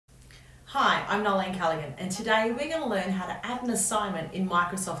Hi, I'm Nolene Callaghan, and today we're going to learn how to add an assignment in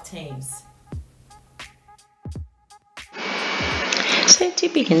Microsoft Teams. So to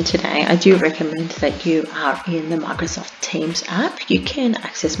begin today, I do recommend that you are in the Microsoft Teams app. You can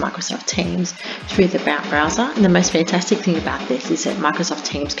access Microsoft Teams through the browser, and the most fantastic thing about this is that Microsoft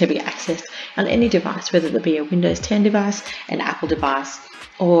Teams can be accessed on any device, whether it be a Windows 10 device, an Apple device,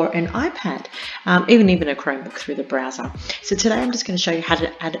 or an iPad, even a Chromebook through the browser. So today I'm just going to show you how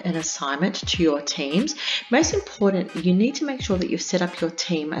to add an assignment to your Teams. Most important, you need to make sure that you've set up your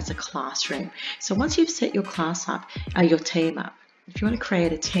team as a classroom. So once you've set your class up, your team up, if you want to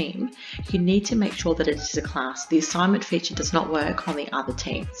create a team, you need to make sure that it is a class. The assignment feature does not work on the other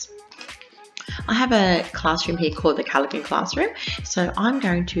teams. I have a classroom here called the Callaghan Classroom, so I'm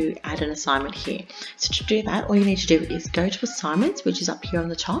going to add an assignment here. So to do that, all you need to do is go to Assignments, which is up here on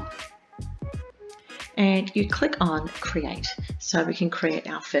the top, and you click on Create. So we can create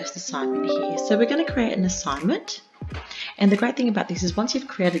our first assignment here. So we're going to create an assignment, and the great thing about this is once you've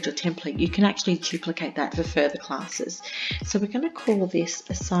created your template, you can actually duplicate that for further classes. So we're going to call this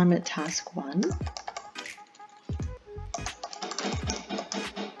Assignment Task 1.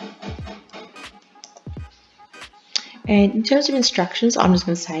 And in terms of instructions, I'm just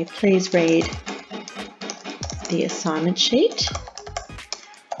going to say, please read the assignment sheet.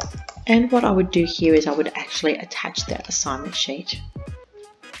 And what I would do here is I would actually attach that assignment sheet.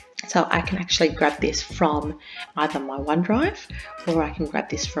 So I can actually grab this from either my OneDrive, or I can grab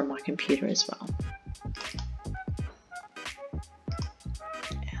this from my computer as well.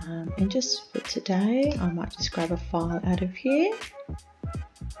 And just for today, I might just grab a file out of here.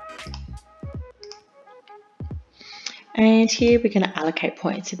 And here we're going to allocate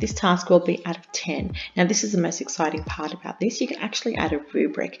points. So this task will be out of 10. Now this is the most exciting part about this. You can actually add a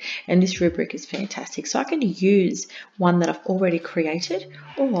rubric, and this rubric is fantastic. So I can use one that I've already created,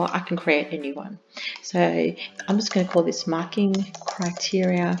 or I can create a new one. So I'm just going to call this Marking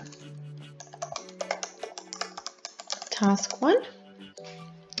Criteria Task 1.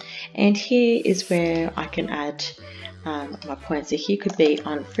 And here is where I can add my points. So here could be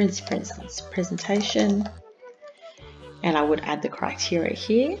on, for instance, presentation. And I would add the criteria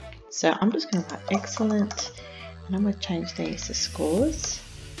here. So I'm just going to write excellent, and I'm going to change these to scores.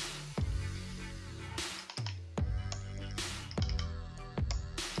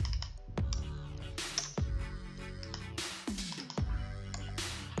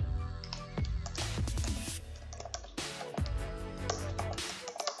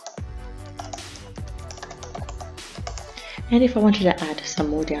 And if I wanted to add some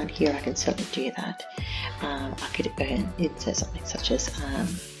more down here, I can certainly do that. I could insert something such as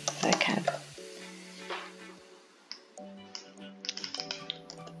vocab.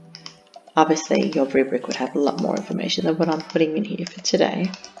 Obviously, your rubric would have a lot more information than what I'm putting in here for today.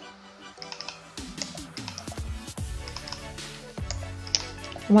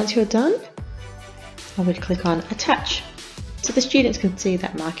 And once you're done, I would click on Attach. So the students can see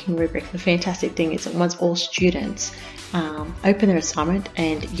that marking rubric. The fantastic thing is that once all students open their assignment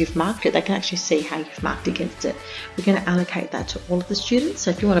and you've marked it, they can actually see how you've marked against it. We're going to allocate that to all of the students.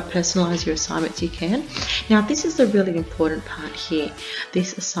 So if you want to personalize your assignments, you can. Now this is the really important part here.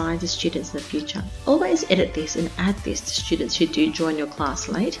 This assigns the students in the future. Always edit this and add this to students who do join your class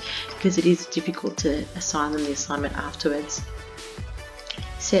late, because it is difficult to assign them the assignment afterwards.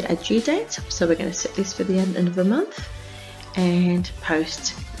 Set a due date. So we're going to set this for the end of the month, and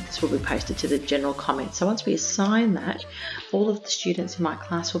post. This will be posted to the general comments. So once we assign that, all of the students in my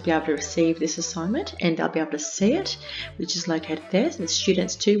class will be able to receive this assignment, and they'll be able to see it, which is located there. So the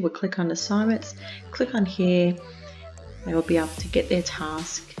students too will click on assignments, click on here, they will be able to get their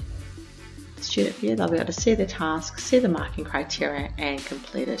task. The student here, they'll be able to see their task, see the marking criteria, and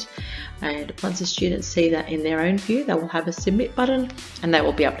complete it. And once the students see that in their own view, they will have a submit button, and they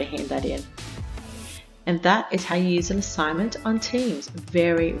will be able to hand that in. And that is how you use an assignment on Teams.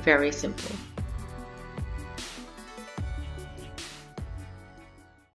 Very, very simple.